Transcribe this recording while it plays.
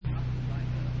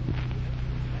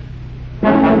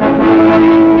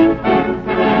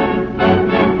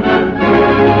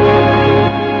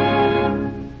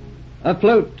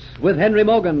Afloat with Henry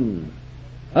Morgan.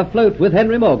 Afloat with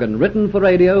Henry Morgan, written for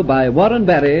radio by Warren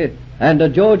Barry and a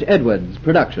George Edwards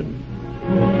production.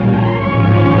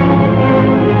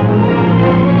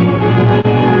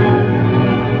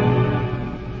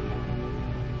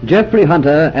 Jeffrey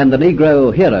Hunter and the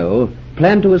Negro Hero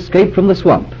plan to escape from the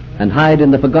swamp and hide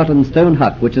in the forgotten stone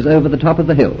hut which is over the top of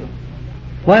the hill.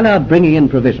 While out bringing in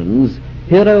provisions,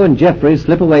 Hero and Jeffrey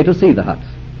slip away to see the hut.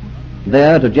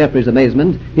 There, to Jeffrey's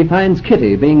amazement, he finds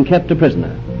Kitty being kept a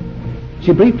prisoner.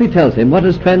 She briefly tells him what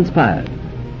has transpired,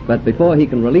 but before he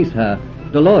can release her,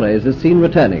 Dolores is seen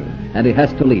returning, and he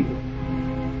has to leave.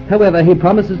 However, he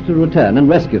promises to return and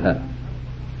rescue her.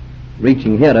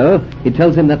 Reaching Hero, he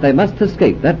tells him that they must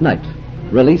escape that night,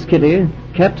 release Kitty,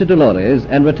 capture Dolores,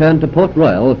 and return to Port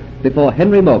Royal before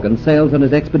Henry Morgan sails on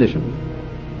his expedition.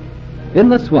 In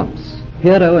the swamps,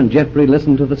 Hero and Jeffrey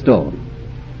listen to the storm,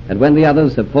 and when the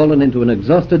others have fallen into an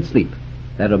exhausted sleep,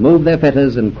 they remove their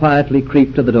fetters and quietly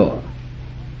creep to the door.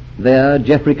 There,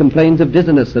 Jeffrey complains of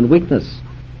dizziness and weakness,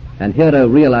 and Hero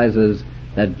realizes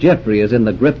that Jeffrey is in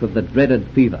the grip of the dreaded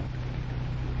fever.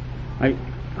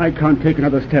 I can't take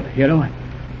another step, Hero. I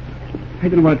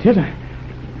don't know what it is.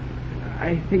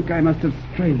 I think I must have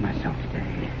strained myself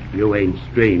today. You ain't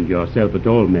strained yourself at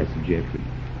all, Master Jeffrey.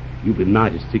 You've been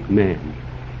mighty sick man.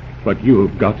 What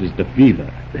you've got is the fever.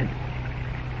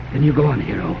 Then you go on,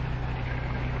 Hero.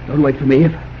 Don't wait for me.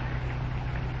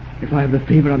 If I have the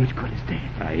fever, I'm as good as dead.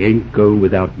 I ain't going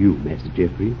without you, Master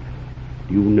Jeffrey.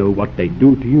 Do you know what they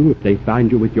do to you if they find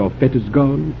you with your fetters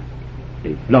gone?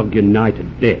 They flog you nigh to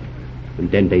death, and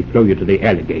then they throw you to the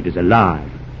alligators alive.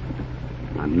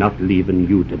 I'm not leaving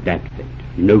you to that fate.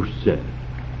 No, sir.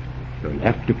 You'll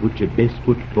have to put your best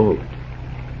foot forward.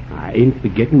 I ain't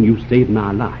forgetting you saved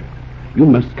my life. You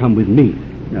must come with me.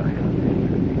 No,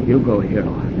 you go,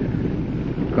 Hero.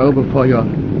 Go before your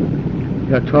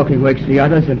talking wakes the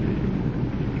others,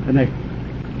 and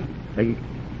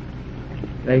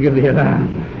they give the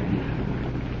alarm.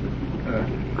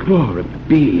 Glory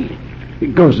be.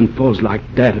 It goes and falls like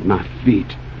that at my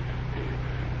feet.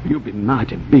 You've been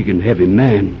mighty big and heavy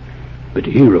man, but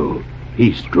Hero,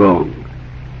 he's strong.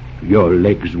 Your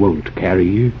legs won't carry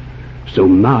you, so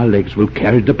my legs will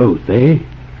carry the both, eh?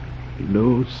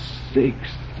 No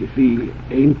sakes, if he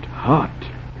ain't hot.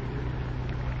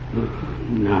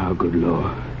 Now, good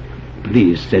Lord,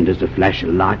 please send us a flash of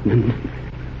lightning.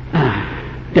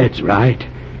 That's right.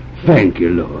 Thank you,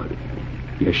 Lord.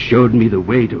 You showed me the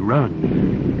way to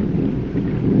run.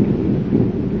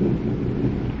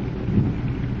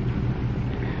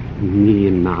 Me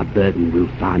and my burden will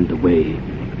find the way.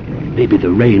 Maybe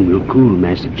the rain will cool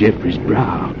Master Jeffrey's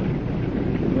brow.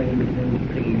 The rain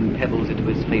is flinging pebbles into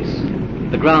his face.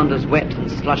 The ground is wet and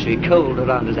slushy, cold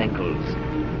around his ankles.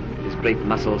 His great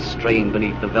muscles strain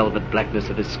beneath the velvet blackness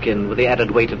of his skin with the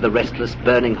added weight of the restless,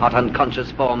 burning, hot,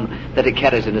 unconscious form that he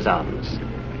carries in his arms.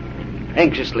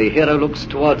 Anxiously, Hero looks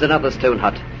towards another stone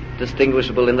hut,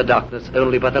 distinguishable in the darkness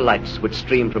only by the lights which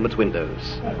stream from its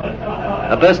windows.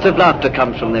 A burst of laughter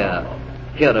comes from there.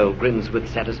 Hero grins with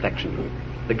satisfaction.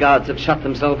 The guards have shut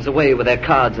themselves away with their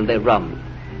cards and their rum.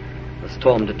 The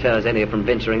storm deters any from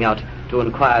venturing out to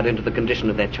inquire into the condition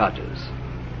of their charges.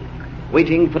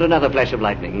 Waiting for another flash of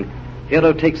lightning,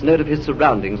 Hero takes note of his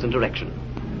surroundings and direction.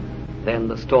 Then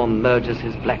the storm merges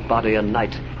his black body and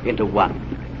night into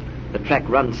one. The track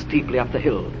runs steeply up the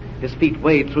hill. His feet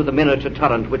wade through the miniature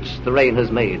torrent which the rain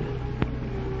has made.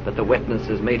 But the wetness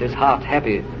has made his heart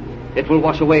happy. It will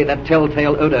wash away that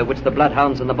telltale odor which the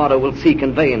bloodhounds in the meadow will seek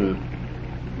in vain.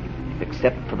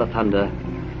 Except for the thunder,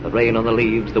 the rain on the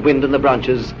leaves, the wind in the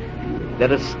branches,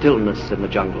 there is stillness in the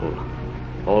jungle.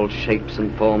 All shapes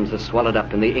and forms are swallowed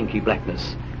up in the inky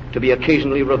blackness, to be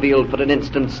occasionally revealed for an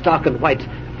instant, stark and white,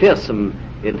 fearsome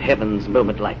in heaven's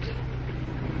moment light.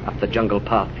 Up the jungle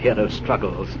path, Hero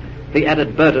struggles. The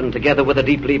added burden, together with a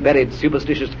deeply buried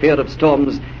superstitious fear of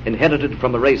storms inherited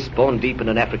from a race born deep in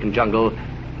an African jungle,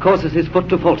 causes his foot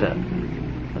to falter.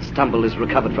 A stumble is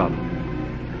recovered from.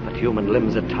 But human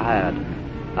limbs are tired.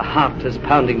 A heart is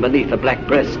pounding beneath a black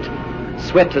breast.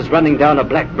 Sweat is running down a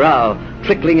black brow,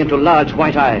 trickling into large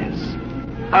white eyes.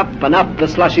 Up and up the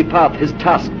slushy path, his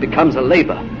task becomes a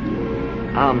labor.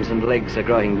 Arms and legs are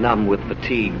growing numb with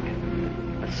fatigue.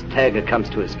 A stagger comes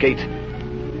to his gait,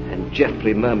 and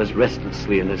Jeffrey murmurs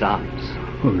restlessly in his arms.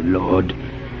 Oh, Lord,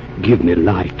 give me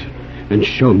light, and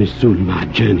show me soon my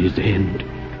journey's end.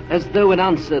 As though in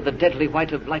answer, the deadly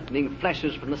white of lightning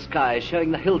flashes from the sky,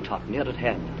 showing the hilltop near at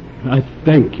hand. I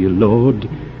thank you, Lord.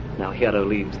 Now Hero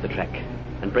leaves the track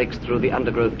and breaks through the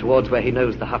undergrowth towards where he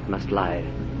knows the hut must lie.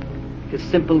 His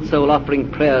simple soul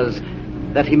offering prayers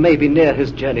that he may be near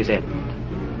his journey's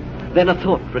end. Then a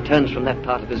thought returns from that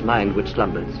part of his mind which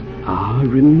slumbers.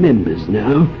 Remembers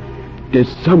now. There's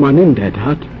someone in that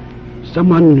hut.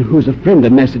 Someone who's a friend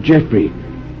of Master Geoffrey.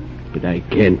 But I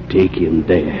can't take him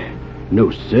there.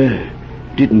 No, sir.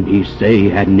 Didn't he say he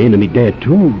had an enemy there,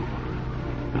 too?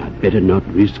 I'd better not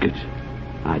risk it.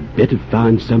 I'd better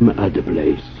find some other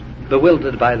place.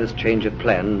 Bewildered by this change of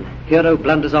plan, Hero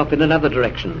blunders off in another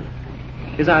direction,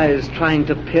 his eyes trying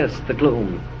to pierce the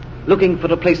gloom, looking for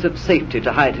a place of safety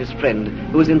to hide his friend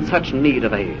who is in such need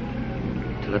of aid,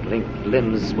 till at length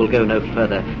limbs will go no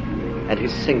further, and he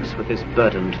sinks with his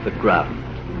burden to the ground.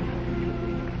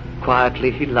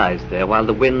 Quietly he lies there while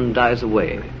the wind dies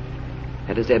away,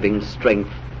 and his ebbing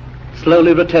strength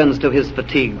slowly returns to his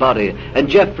fatigued body, and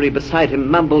Geoffrey beside him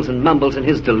mumbles and mumbles in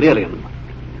his delirium.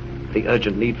 The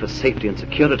urgent need for safety and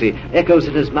security echoes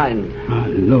in his mind. Ah,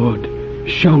 Lord,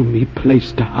 show me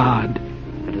place to hide.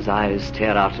 And his eyes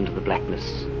stare out into the blackness,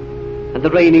 and the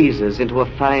rain eases into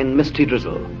a fine misty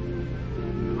drizzle.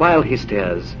 While he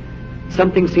stares,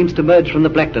 something seems to merge from the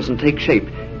blackness and take shape.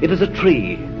 It is a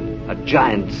tree, a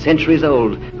giant, centuries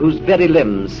old, whose very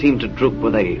limbs seem to droop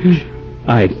with age.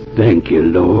 I thank you,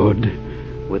 Lord.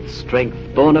 With strength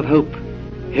born of hope,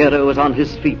 Hero is on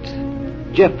his feet,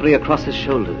 Geoffrey across his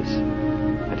shoulders,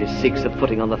 and he seeks a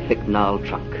footing on the thick gnarled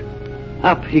trunk.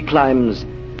 Up he climbs,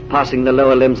 passing the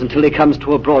lower limbs until he comes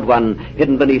to a broad one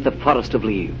hidden beneath a forest of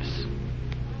leaves.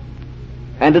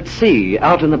 And at sea,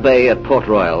 out in the bay at Port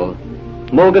Royal,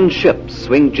 Morgan's ships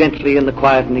swing gently in the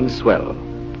quietening swell,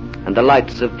 and the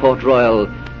lights of Port Royal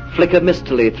flicker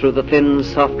mistily through the thin,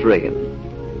 soft rain.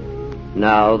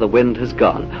 Now the wind has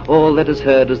gone. All that is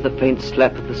heard is the faint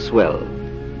slap of the swell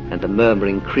and the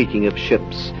murmuring creaking of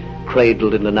ships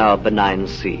cradled in the now benign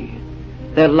sea,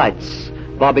 their lights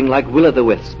bobbing like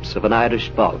will-o'-the-wisps of an Irish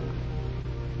bog.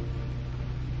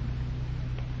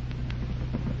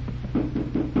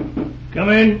 Come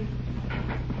in.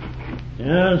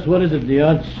 Yes, what is it,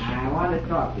 Diaz? I want to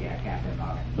talk to you, Captain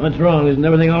Morgan. What's wrong? Isn't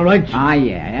everything all right?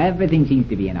 Yeah, everything seems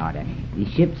to be in order. The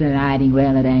ships are riding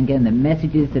well at anchor, and the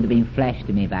messages that have been flashed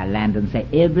to me by Landon say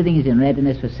everything is in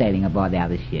readiness for sailing aboard the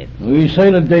other ships. We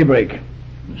sail at daybreak.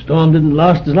 The storm didn't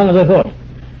last as long as I thought.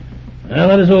 Well,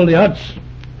 that is all, Diaz.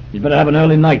 You'd better have an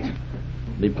early night.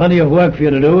 There'll be plenty of work for you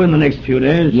to do in the next few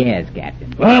days. Yes,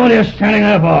 Captain. Well, what are you standing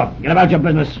there for? Get about your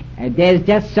business. There's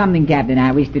just something, Captain,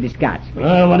 I wish to discuss.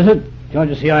 Well, what is it? Can't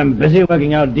you see I'm busy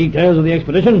working out details of the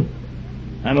expedition?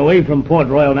 I'm away from Port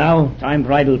Royal now. Time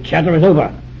for idle chatter is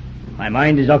over. My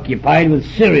mind is occupied with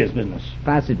serious business.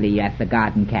 Possibly you have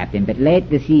forgotten, Captain, but late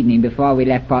this evening before we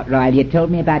left Port Royal, you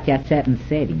told me about your certain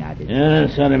sailing orders.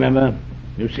 Yes, I remember.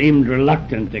 You seemed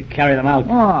reluctant to carry them out.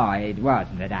 Oh, it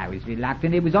wasn't that I was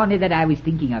reluctant. It was only that I was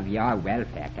thinking of your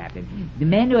welfare, Captain. The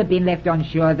men who had been left on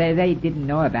shore, they didn't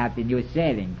know about the new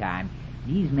sailing time.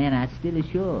 These men are still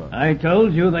ashore. I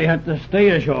told you they had to stay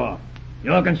ashore.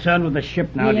 You're concerned with the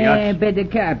ship now, Yeah, Diaz. but the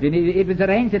Captain, it was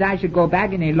arranged that I should go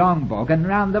back in a longboat and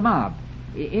round them up.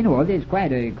 In all, there's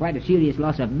quite a serious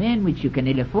loss of men which you can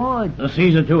ill afford. The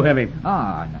seas are too heavy.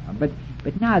 Oh, no,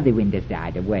 but now the wind has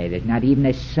died away. There's not even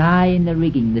a sigh in the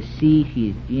rigging. The sea, she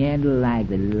is gentle like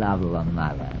the love of a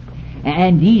mother.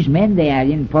 And these men, they are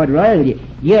in Port Royal.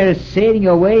 You're sailing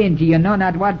away into you know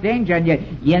not what danger, and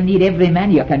you'll need every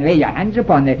man you can lay your hands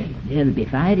upon. They'll be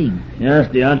fighting.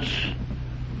 Yes, Diaz.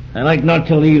 I like not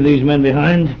to leave these men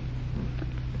behind.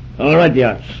 All right,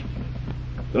 Diaz.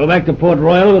 Go back to Port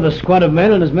Royal with a squad of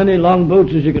men and as many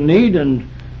longboats as you can need, and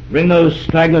bring those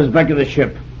stragglers back to the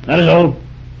ship. That is all.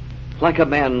 Like a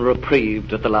man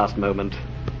reprieved at the last moment,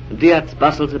 Diaz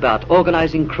bustles about,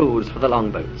 organizing crews for the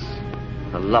longboats.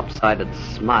 A lopsided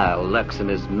smile lurks in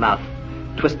his mouth,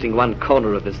 twisting one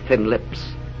corner of his thin lips.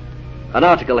 An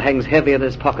article hangs heavy in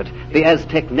his pocket, the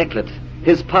Aztec necklet,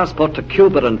 his passport to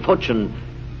Cuba and fortune,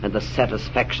 and the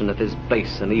satisfaction of his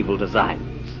base and evil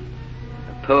designs.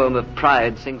 A poem of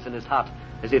pride sings in his heart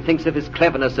as he thinks of his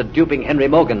cleverness at duping Henry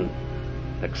Morgan.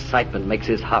 Excitement makes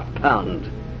his heart pound.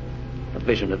 A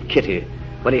vision of Kitty,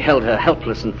 when he held her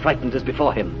helpless and frightened as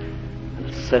before him, and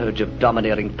a surge of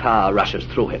domineering power rushes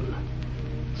through him.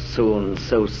 Soon,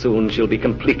 so soon, she'll be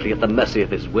completely at the mercy of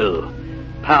his will,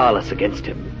 powerless against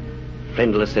him,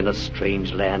 friendless in a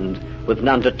strange land, with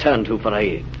none to turn to for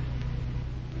aid.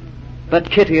 But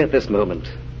Kitty at this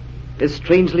moment is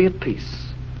strangely at peace,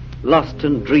 lost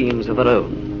in dreams of her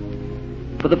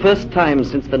own. For the first time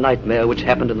since the nightmare which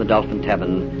happened in the Dolphin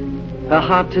Tavern, her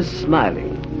heart is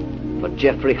smiling, for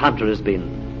Geoffrey Hunter has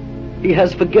been. He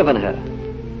has forgiven her.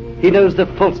 He knows the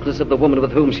falseness of the woman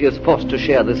with whom she is forced to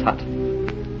share this hut,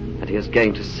 and he is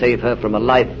going to save her from a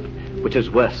life which is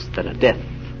worse than a death.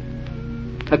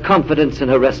 Her confidence in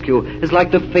her rescue is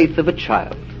like the faith of a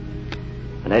child.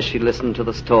 And as she listened to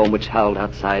the storm which howled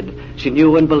outside, she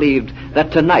knew and believed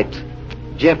that tonight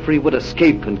Geoffrey would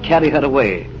escape and carry her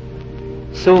away.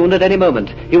 Soon, at any moment,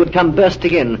 he would come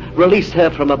bursting in, release her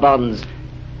from her bonds,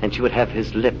 and she would have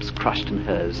his lips crushed in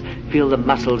hers, feel the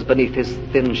muscles beneath his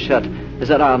thin shirt as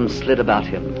her arms slid about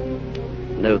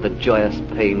him, know the joyous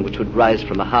pain which would rise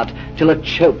from her heart till it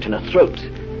choked in her throat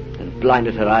and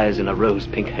blinded her eyes in a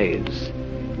rose-pink haze,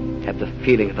 have the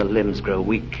feeling of her limbs grow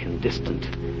weak and distant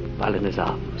while in his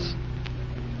arms.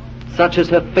 Such is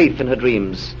her faith in her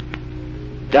dreams.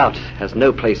 Doubt has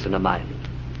no place in her mind.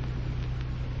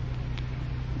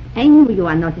 I know you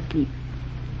are not asleep.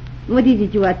 What is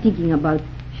it you are thinking about?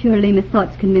 Surely my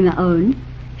thoughts can be my own.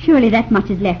 Surely that much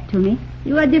is left to me.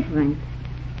 You are different.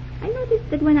 I noticed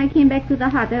that when I came back to the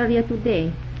hut earlier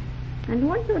today, and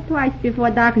once or twice before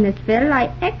darkness fell,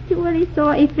 I actually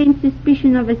saw a faint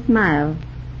suspicion of a smile.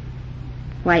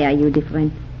 Why are you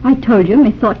different? I told you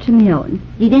my thoughts are my own.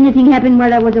 Did anything happen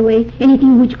while I was away?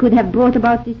 Anything which could have brought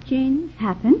about this change?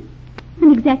 Happen?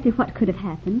 And exactly what could have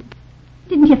happened?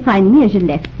 Didn't you find me as you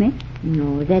left me?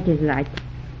 No, that is right.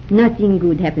 Nothing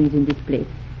good happens in this place.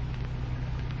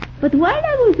 But while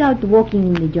I was out walking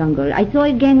in the jungle, I saw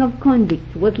a gang of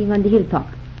convicts working on the hilltop.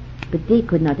 But they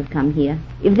could not have come here.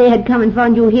 If they had come and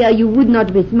found you here, you would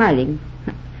not be smiling.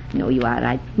 No, you are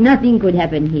right. Nothing could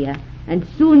happen here. And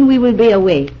soon we will be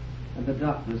away. And the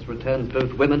darkness returns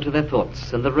both women to their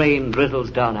thoughts, and the rain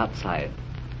drizzles down outside.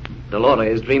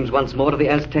 Dolores dreams once more of the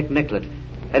Aztec necklet,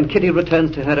 and Kitty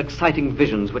returns to her exciting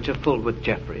visions which are full with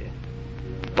Geoffrey.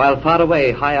 While far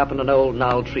away, high up in an old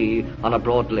gnarled tree on a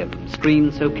broad limb,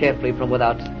 screened so carefully from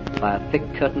without by a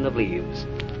thick curtain of leaves,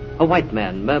 a white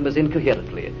man murmurs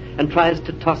incoherently and tries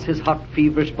to toss his hot,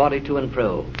 feverish body to and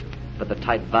fro, but the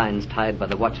tight vines tied by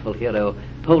the watchful Hero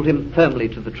hold him firmly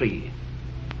to the tree.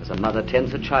 As a mother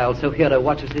tends a child, so Hero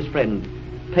watches his friend.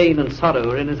 Pain and sorrow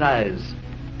are in his eyes.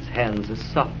 His hands are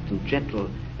soft and gentle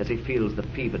as he feels the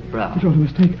fevered brow. It was a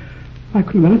mistake. I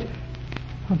couldn't have done it.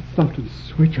 How soft and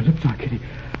sweet your lips are, Kitty.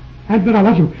 And that I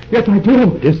love you. Yes, I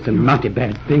do. It's a mighty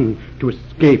bad thing to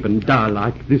escape and die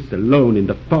like this alone in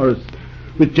the forest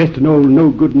with just an old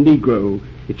no-good Negro.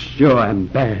 It's sure am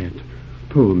bad.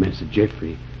 Poor Master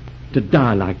Geoffrey. To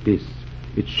die like this,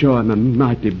 it's sure am a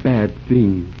mighty bad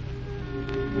thing.